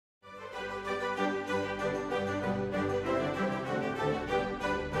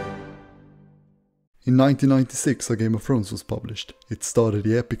In 1996 a Game of Thrones was published. It started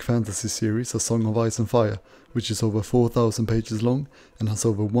the epic fantasy series A Song of Ice and Fire, which is over 4,000 pages long and has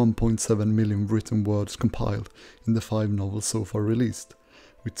over 1.7 million written words compiled in the 5 novels so far released,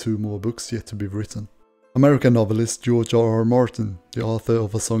 with 2 more books yet to be written. American novelist George R.R. Martin, the author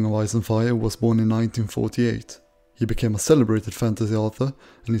of A Song of Ice and Fire, was born in 1948. He became a celebrated fantasy author,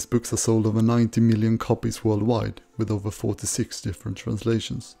 and his books have sold over 90 million copies worldwide, with over 46 different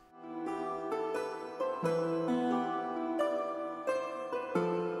translations.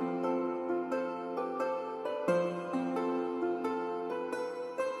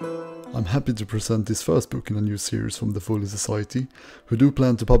 I'm happy to present this first book in a new series from the Folio Society, who do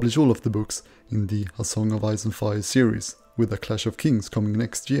plan to publish all of the books in the A Song of Ice and Fire series, with A Clash of Kings coming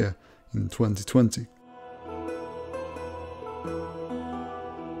next year, in 2020.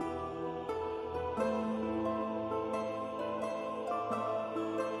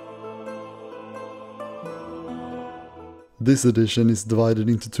 This edition is divided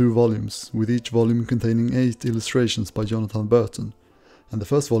into 2 volumes, with each volume containing 8 illustrations by Jonathan Burton, and the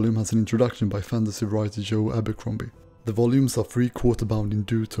first volume has an introduction by fantasy writer Joe Abercrombie. The volumes are 3/4 bound in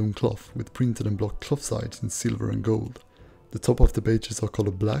duotone cloth, with printed and blocked cloth sides in silver and gold. The top of the pages are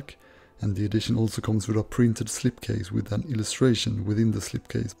colored black, and the edition also comes with a printed slipcase with an illustration within the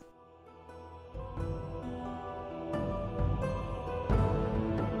slipcase.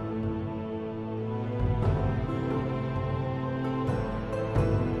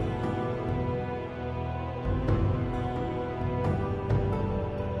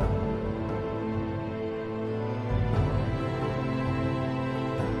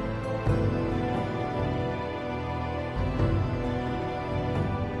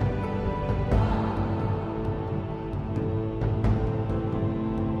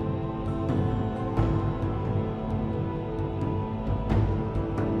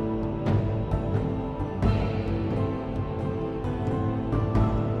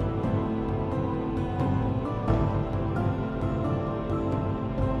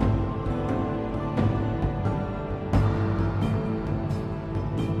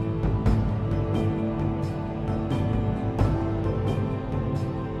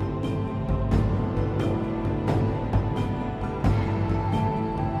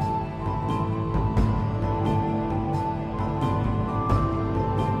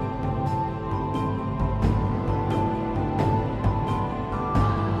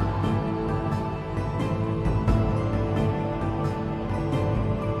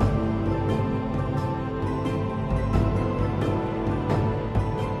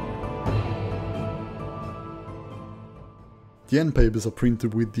 The end papers are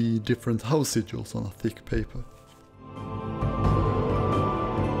printed with the different house sigils on a thick paper.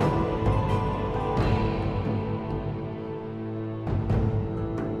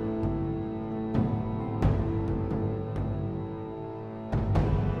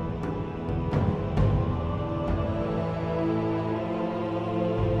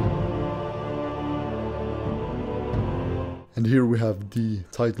 And here we have the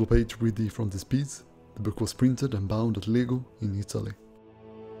title page with the frontispiece. The book was printed and bound at Lego in Italy.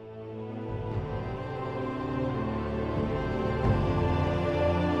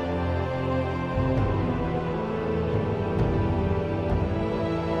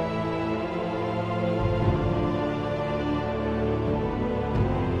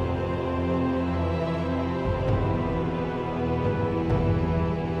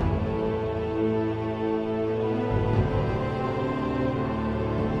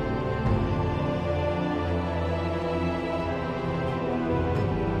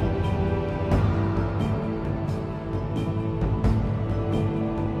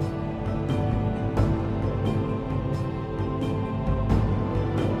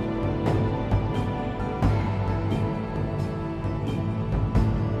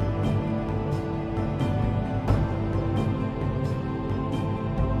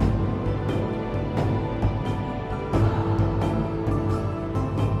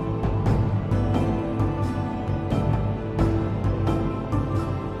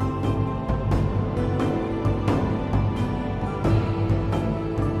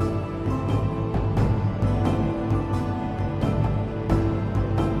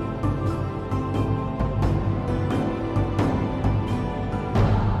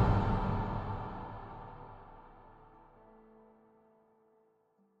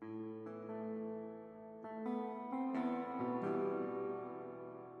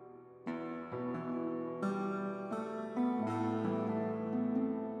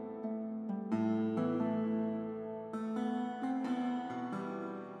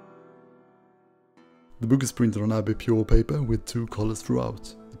 The book is printed on Abbey Pure paper with 2 colors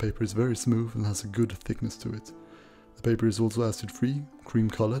throughout. The paper is very smooth and has a good thickness to it. The paper is also acid-free,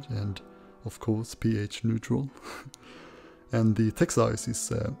 cream-colored and, of course, pH neutral. And the text size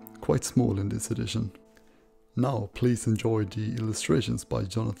is quite small in this edition. Now, please enjoy the illustrations by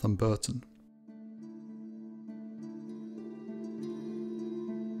Jonathan Burton.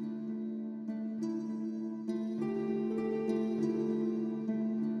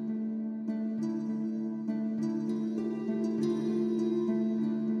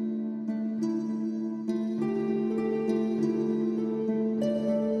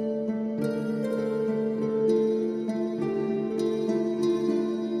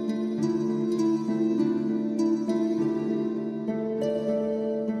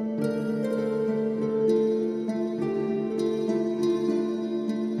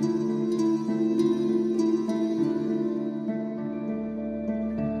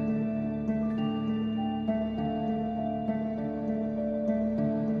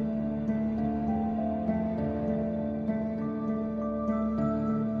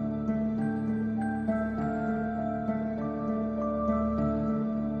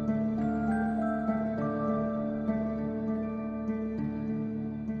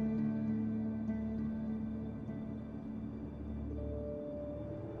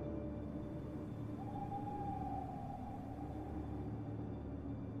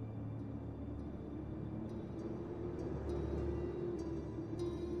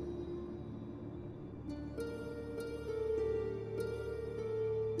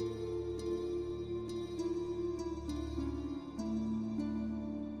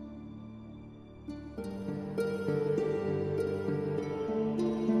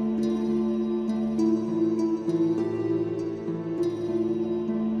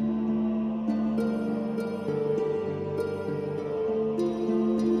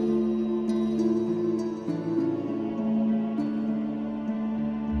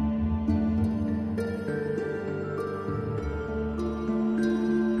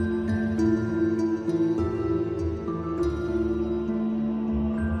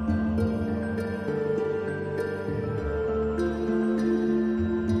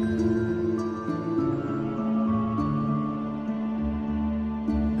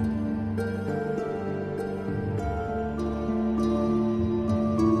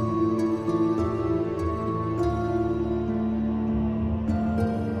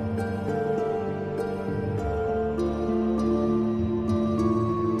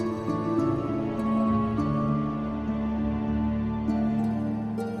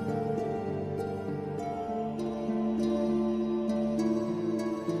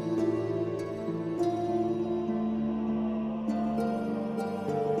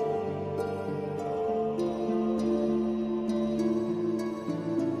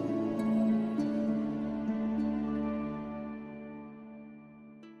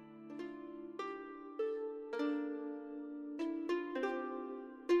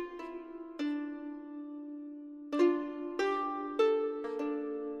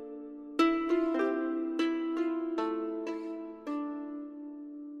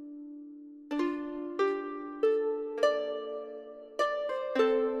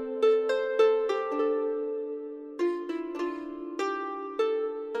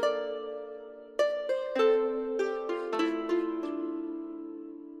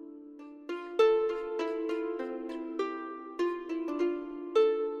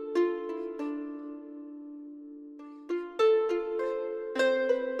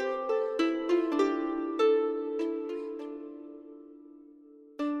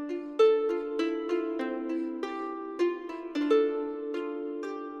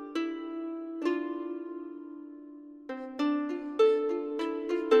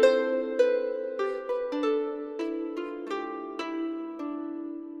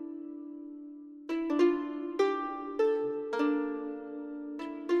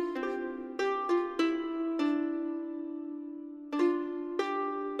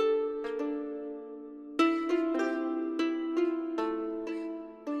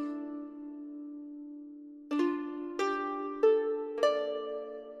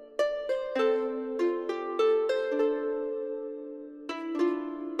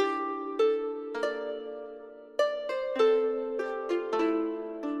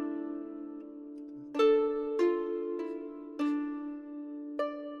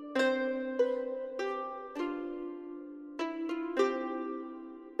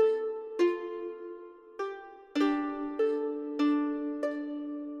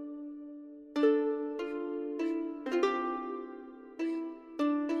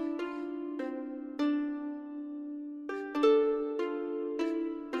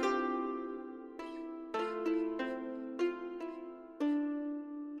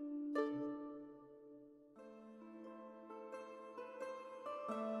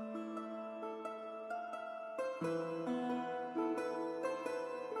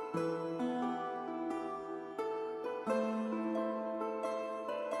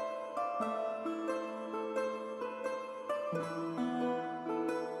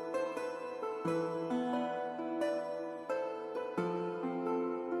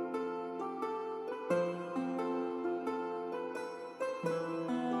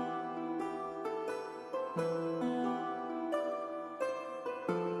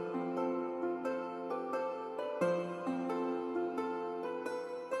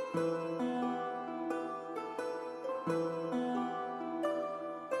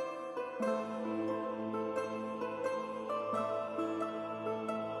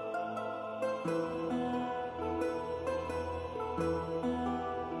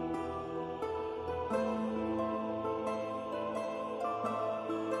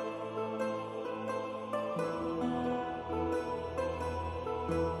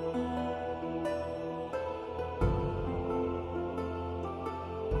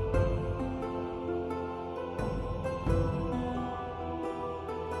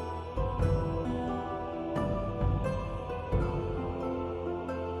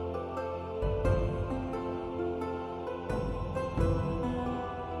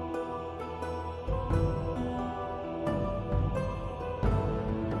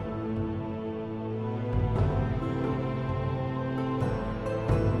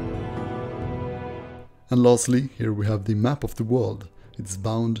 And lastly, here we have the map of the world. It's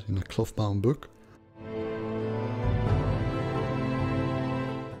bound in a cloth-bound book.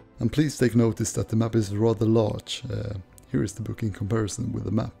 And please take notice that the map is rather large. Here is the book in comparison with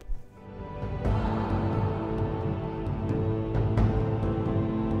the map.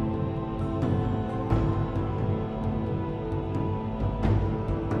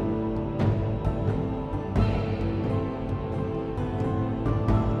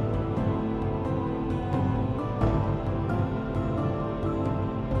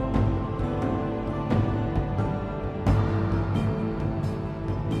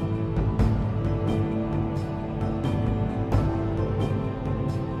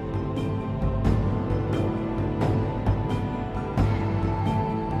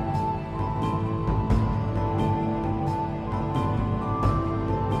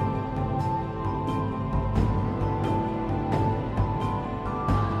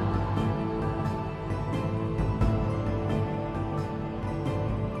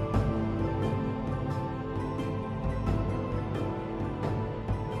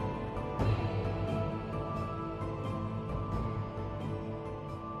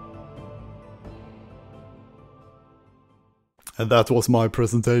 And that was my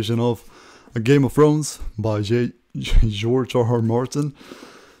presentation of A Game of Thrones by George R.R. Martin.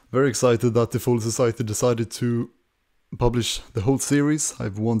 Very excited that the Folio Society decided to publish the whole series.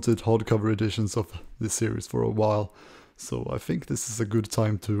 I've wanted hardcover editions of this series for a while, so I think this is a good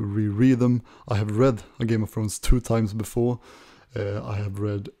time to reread them. I have read A Game of Thrones 2 times before. I have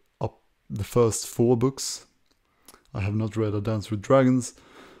read up the first 4 books. I have not read A Dance with Dragons.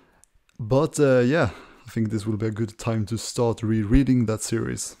 But yeah, I think this will be a good time to start rereading that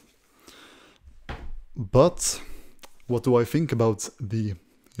series. But what do I think about the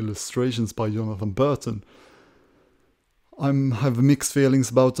illustrations by Jonathan Burton? I have mixed feelings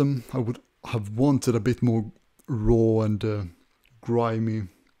about them. I would have wanted a bit more raw and grimy,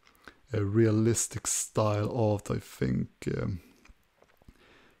 realistic style art, I think.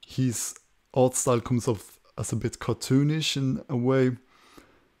 His art style comes off as a bit cartoonish in a way,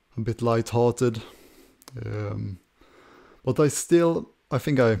 a bit light-hearted. But I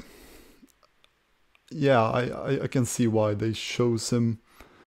think I can see why they chose him,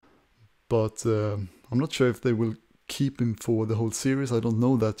 but I'm not sure if they will keep him for the whole series. I don't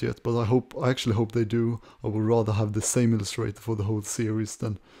know that yet, but I actually hope they do. I would rather have the same illustrator for the whole series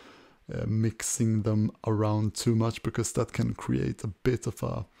than mixing them around too much, because that can create a bit of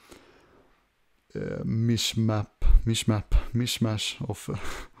a mishmash of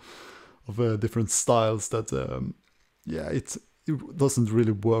different styles that it doesn't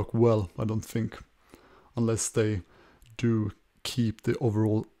really work well, I don't think, unless they do keep the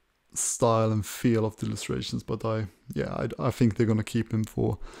overall style and feel of the illustrations. But I think they're gonna keep him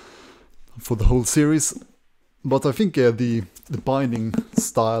for the whole series. But I think the binding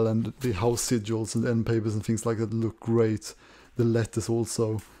style and the house sigils and end papers and things like that look great. The letters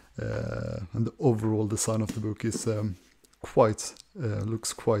also, and the overall design of the book is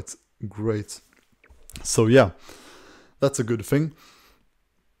looks quite great. So yeah, that's a good thing.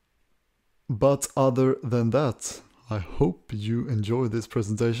 But other than that, I hope you enjoy this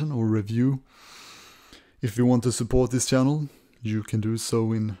presentation or review. If you want to support this channel, you can do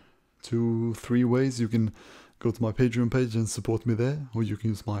so in 2-3 ways. You can go to my Patreon page and support me there, or you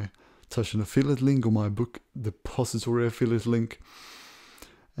can use my Taschen affiliate link or my book depository affiliate link,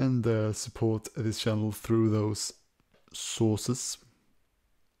 and support this channel through those sources.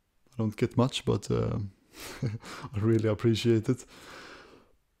 I don't get much, but I really appreciate it.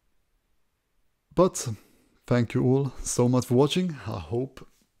 But thank you all so much for watching. I hope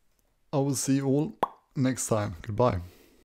I will see you all next time. Goodbye.